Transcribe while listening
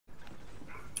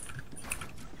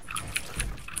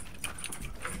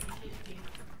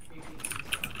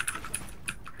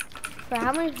But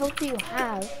how many health do you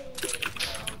have?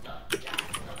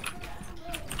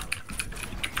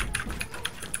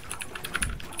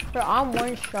 Bro, I'm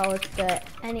one shot with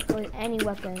any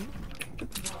weapon.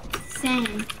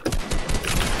 Same.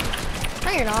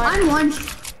 No, you're not.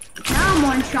 Now I'm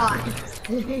one shot.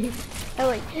 Oh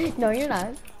wait, no, you're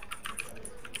not.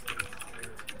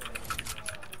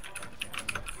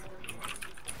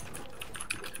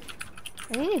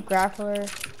 I need a grappler.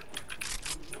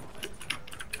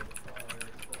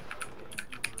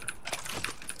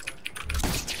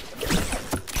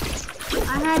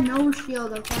 I had no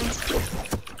shield, okay?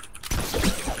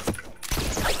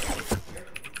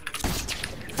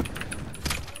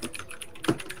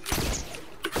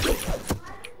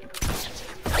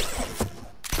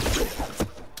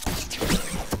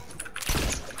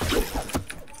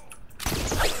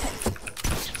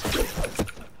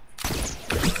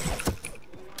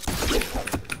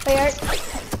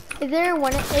 Is there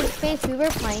one is Space Hoover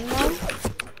playing one?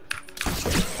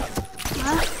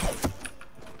 What?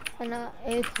 And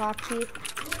it's hockey.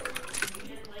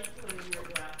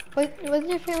 What's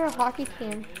your favorite hockey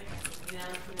team?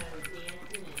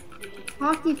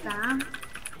 Hockey fan.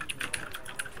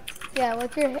 Yeah,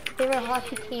 what's your favorite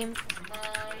hockey team?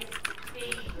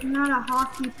 I'm not a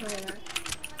hockey player.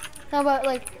 No, but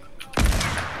like,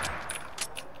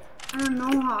 I don't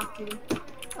know hockey.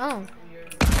 oh,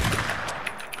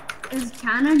 Is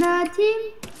Canada a team?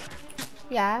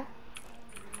 yeah.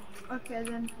 Okay,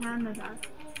 then Canada.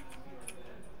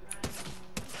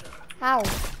 How?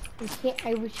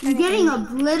 I was trying You're getting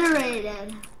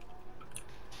obliterated.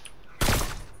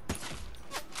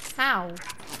 How?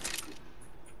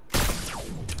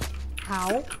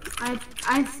 How?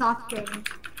 I stopped getting.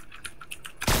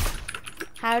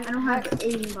 How? I don't have the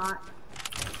aim bot.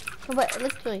 But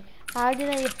literally, how did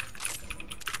I?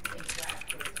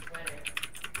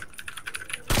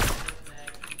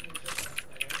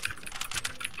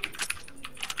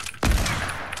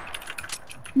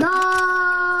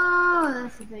 No,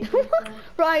 that's a big mistake.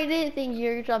 Bro, I didn't think you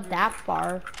were jump that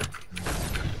far.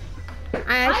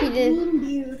 I actually did. Beamed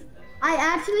you. I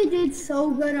actually did so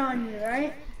good on you,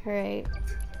 right? Right.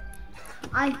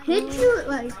 I hit you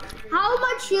like. How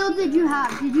much shield did you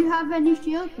have? Did you have any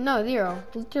shield? No, zero.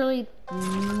 Literally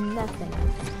nothing.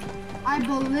 I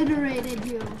obliterated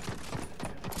you.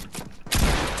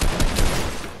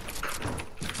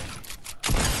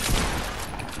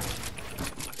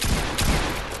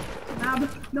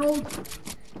 No.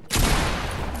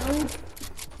 No.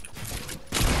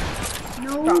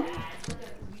 No.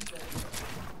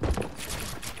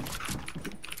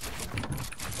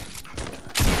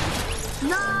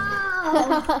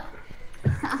 No.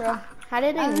 Bro, how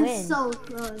did I I win? was so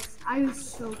close. I was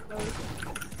so close.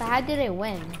 So how did I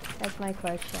win? That's my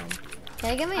question.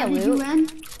 Can I get me How a did you loot? win?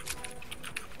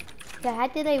 So how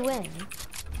did I win?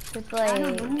 It's I like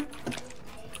don't know.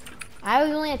 I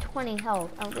was only at 20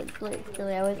 health. I was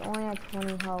literally I was only at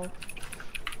 20 health.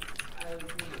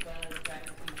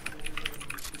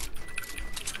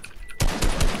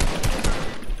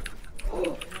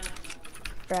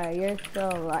 Bro, you're so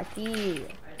lucky.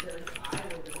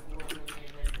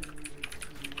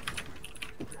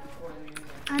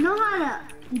 I know how to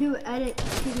do edit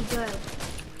pretty good.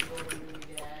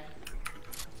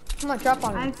 Come on, drop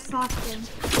on me. I've softened.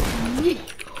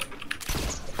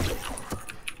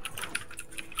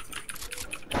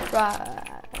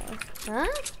 Huh?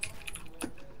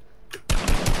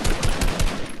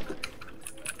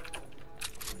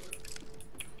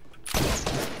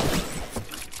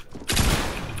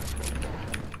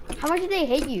 How much did they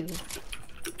hit you?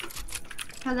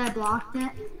 Because I blocked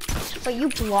it. But you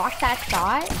blocked that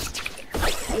shot?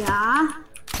 Yeah.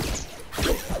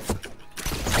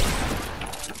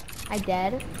 I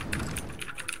did.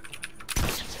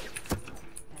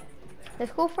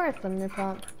 Let's go for a thunder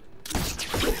pump.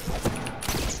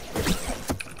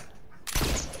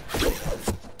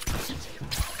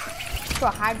 Bro,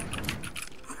 how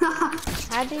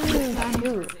do you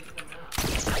shoot?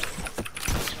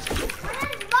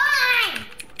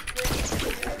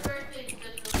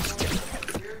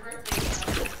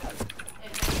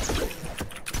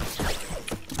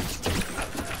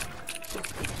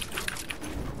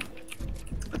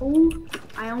 Oh,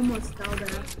 I almost fell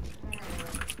there.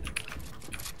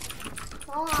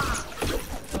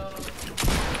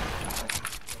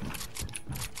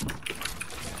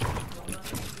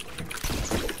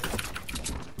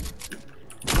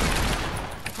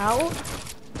 How?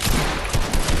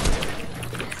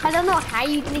 I don't know how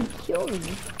you didn't kill me.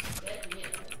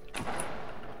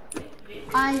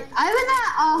 I was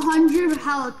at 100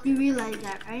 health. You realize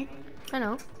that, right? I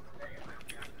know.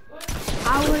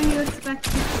 How will you expect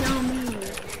to kill me?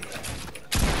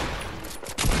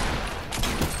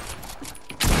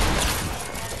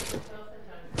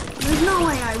 There's no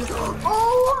way I will.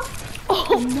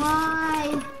 Oh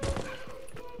my.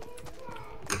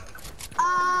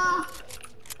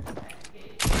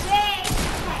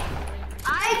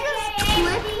 I just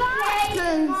clicked that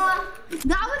because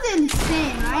that was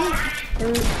insane, right?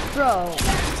 Bro,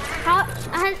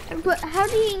 but how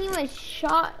do you even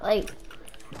shot like?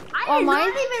 I did not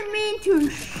even mean to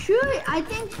shoot. I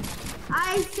think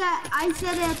I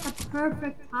said it at the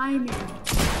perfect timing.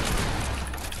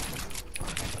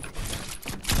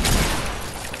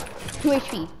 2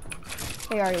 HP.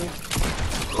 Hey, are you?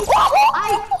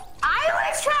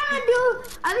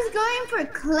 I was going for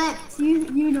clips.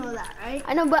 You know that, right?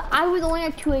 I know, but I was only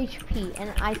at 2 HP,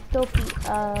 and I still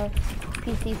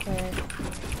PC player.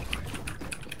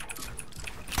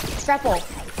 Grapple.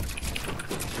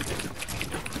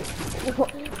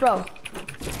 Bro.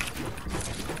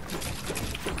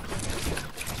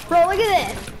 Bro, look at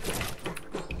this.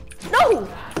 No!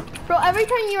 Bro, every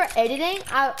time you were editing,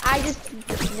 I just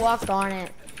walked on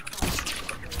it.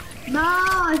 No,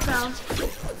 I fell.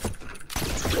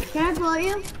 Can I float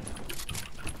you?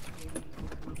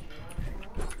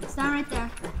 Stand right there.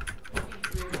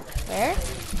 Where?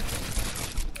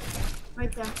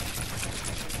 Right there.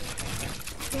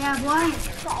 Yeah, boy.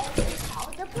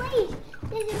 Please,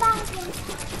 this is mountain.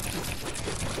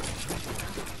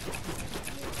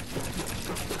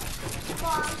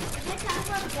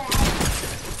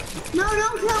 No,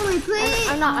 don't kill me, please.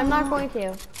 I'm not going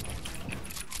to.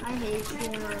 I hate you.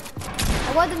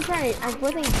 I wasn't killing.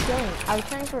 I was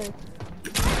trying for.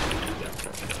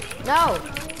 No.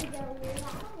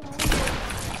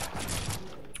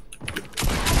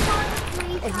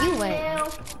 If you win.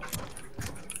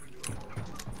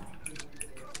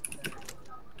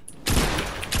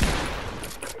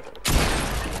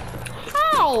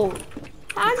 How?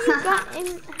 How do you got in?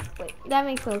 Wait, that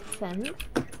makes no sense.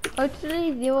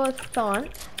 Literally 0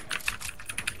 stunts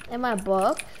in my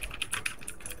book.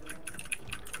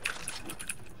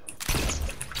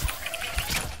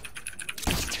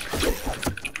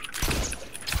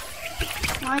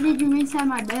 Why did you reset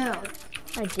my build?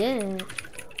 I didn't.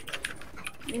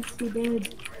 Yes, you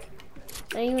did.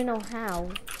 I don't even know how.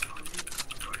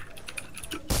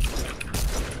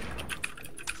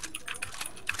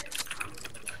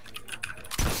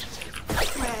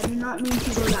 Wait, I did not mean to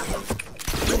go that way.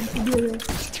 I meant to do this.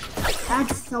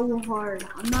 That's so hard.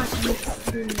 I'm not used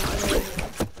to doing that way.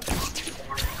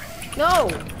 No!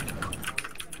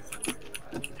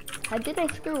 How did I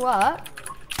screw up?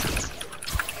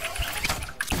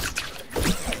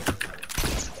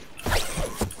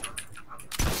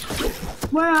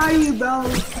 Where are you, bro?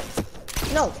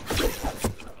 No.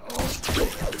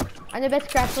 I'm the best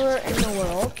grappler in the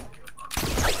world.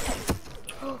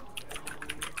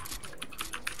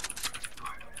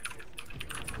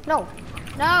 No.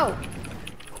 No.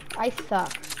 I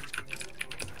suck.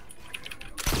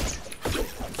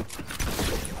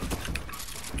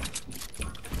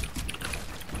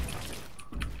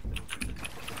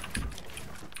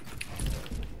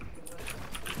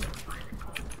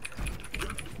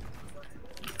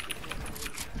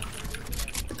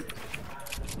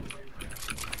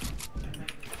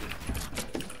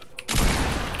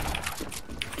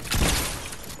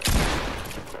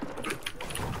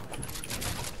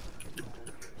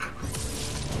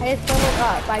 I just leveled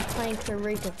up by playing for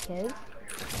Race of Kids.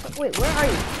 Wait, where are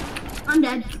you? I'm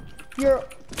dead. You're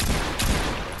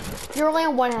only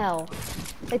on 1 health.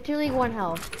 Literally 1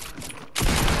 health.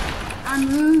 I'm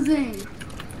losing.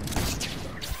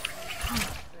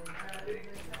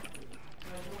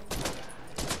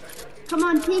 Come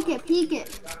on, peek it, peek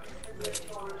it.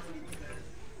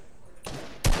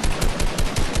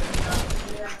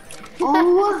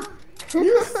 Oh,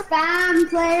 you spam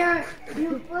player.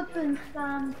 You flipping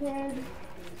spam kid.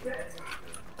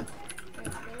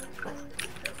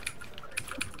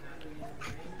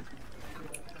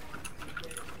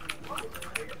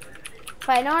 But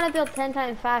I know how to build 10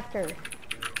 times faster.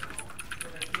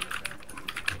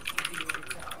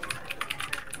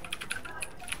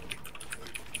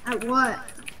 At what?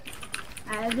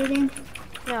 At editing?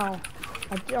 No,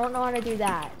 I don't know how to do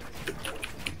that.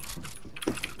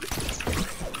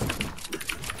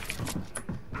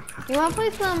 You wanna play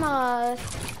some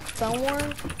Stone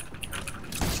Wars?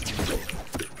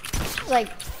 Like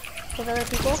with other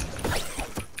people?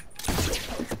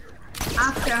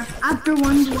 After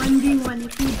 1v1,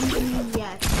 if you beat me,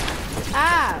 yes.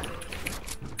 Ah!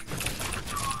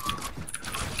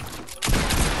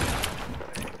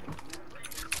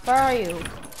 Where are you?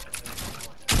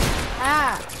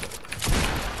 Ah!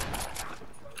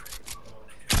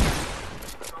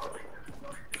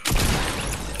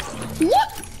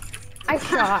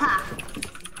 shot.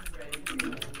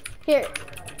 Here,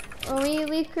 when we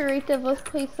leave Curritos, let's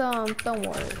play some Stone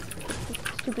Wars.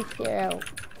 Stupid scare out.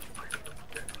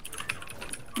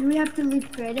 Do we have to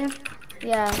leave creative?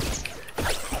 Yeah.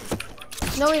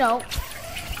 No, we don't.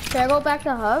 Should I go back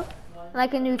to hub? And I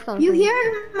can do something. You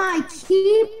hear my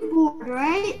keyboard,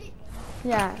 right?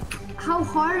 Yeah. How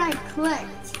hard I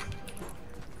clicked.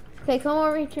 Okay, come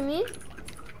over to me.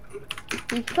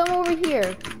 You come over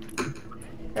here.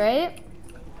 Right?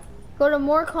 Go to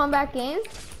more combat games.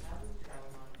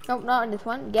 Nope, not in this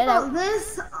one. Get Oh, out.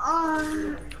 this,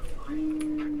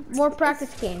 More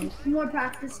practice games. more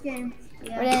practice games.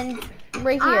 Yeah. And then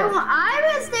right here.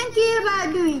 I was thinking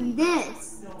about doing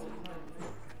this.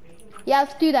 Yeah,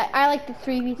 let's do that. I like the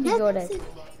 3v3 This goated. is-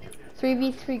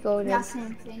 3v3 goated. Yeah,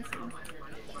 same.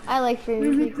 I like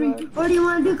 3v3 goated. Or do you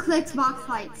want to do clicks box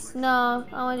fights? No,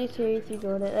 I want to do 3v3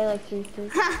 goated. I like 3v3.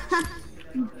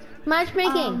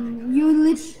 Matchmaking. You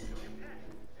literally.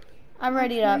 I'm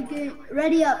ready up.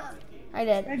 Ready up. I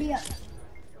did. Ready up.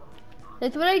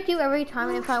 That's what I do every time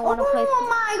if I want to play. Oh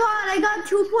my god, I got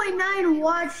 2.9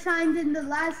 watch times in the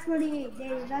last 28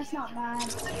 days. That's not bad.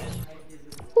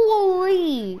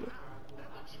 Holy!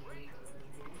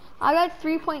 I got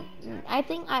 3 point. I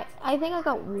think I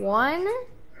got 1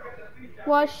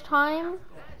 watch time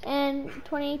in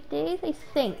 28 days. I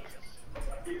think.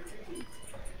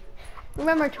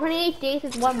 Remember, 28 days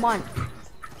is 1 month.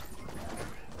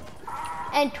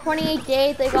 And 28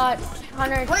 days, I got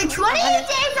 100. Wait, 28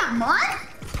 days a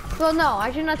month? Well, no, I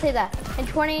should not say that. In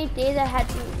 28 days, I had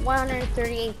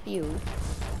 138 views.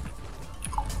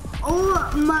 Oh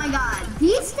my god,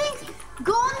 these things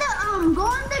go on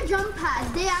the jump pads.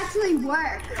 They actually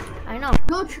work. I know.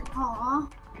 Aw.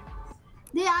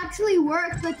 They actually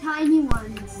work, the tiny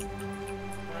ones.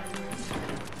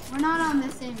 We're not on the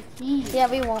same team. Yeah,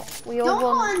 we won't. We all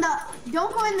will.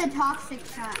 Don't go in the toxic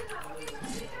chat.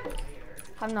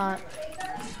 I'm not.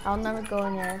 I'll never go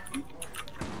in there.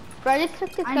 Bro, I just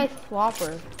took this guy's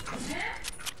flopper.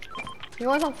 You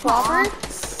want some floppers?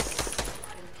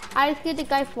 I just get the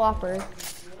guy floppers.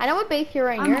 I know what base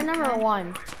you're in. You're number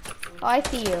 1. Oh, I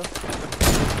see you.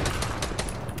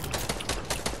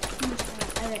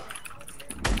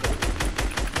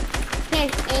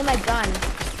 Can't aim my gun.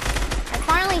 I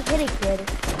finally hit a kid.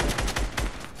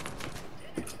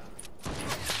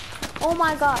 Oh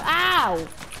my god. Ow!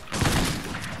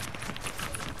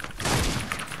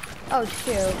 Oh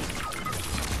shoot.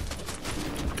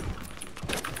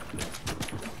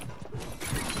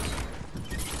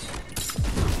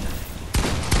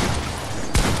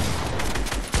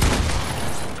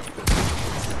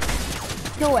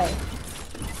 No way.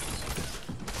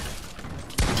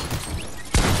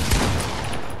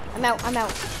 I'm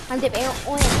out. I'm dead. I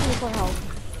only have 24 health.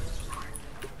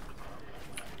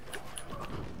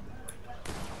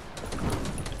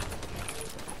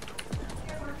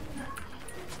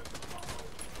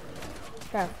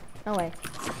 Bro, no way.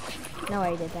 No way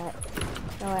I did that.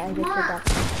 No way I just did that.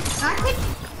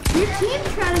 Your team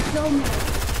trying to kill me.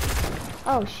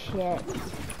 Oh shit.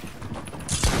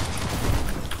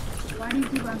 Why do you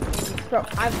keep on killing me? Bro,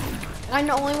 I'm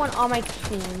the only one on my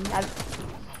team.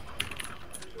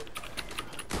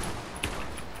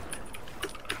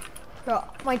 Bro,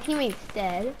 my teammate's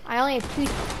dead. I only have 2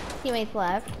 teammates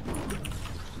left.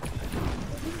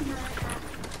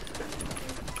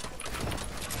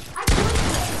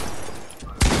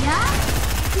 Yeah?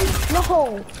 No!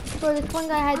 Bro, this one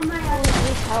guy had 8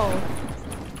 health.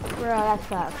 Bro, that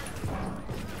sucks.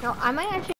 No, I might actually